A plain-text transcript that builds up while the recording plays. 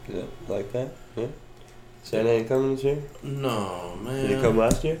Yeah, like that. Yeah. Santa ain't coming this year? No, man. Did he come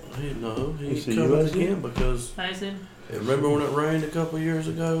last year? He see you coming last year? again because Tyson. remember when it rained a couple years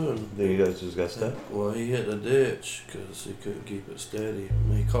ago and Then you guys just got stuck? well, he hit the ditch because he couldn't keep it steady.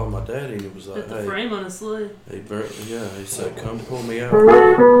 And he called my daddy and he was like, Put the "Hey," frame on a sleigh. he said, "Come pull me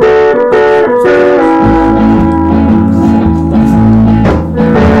out."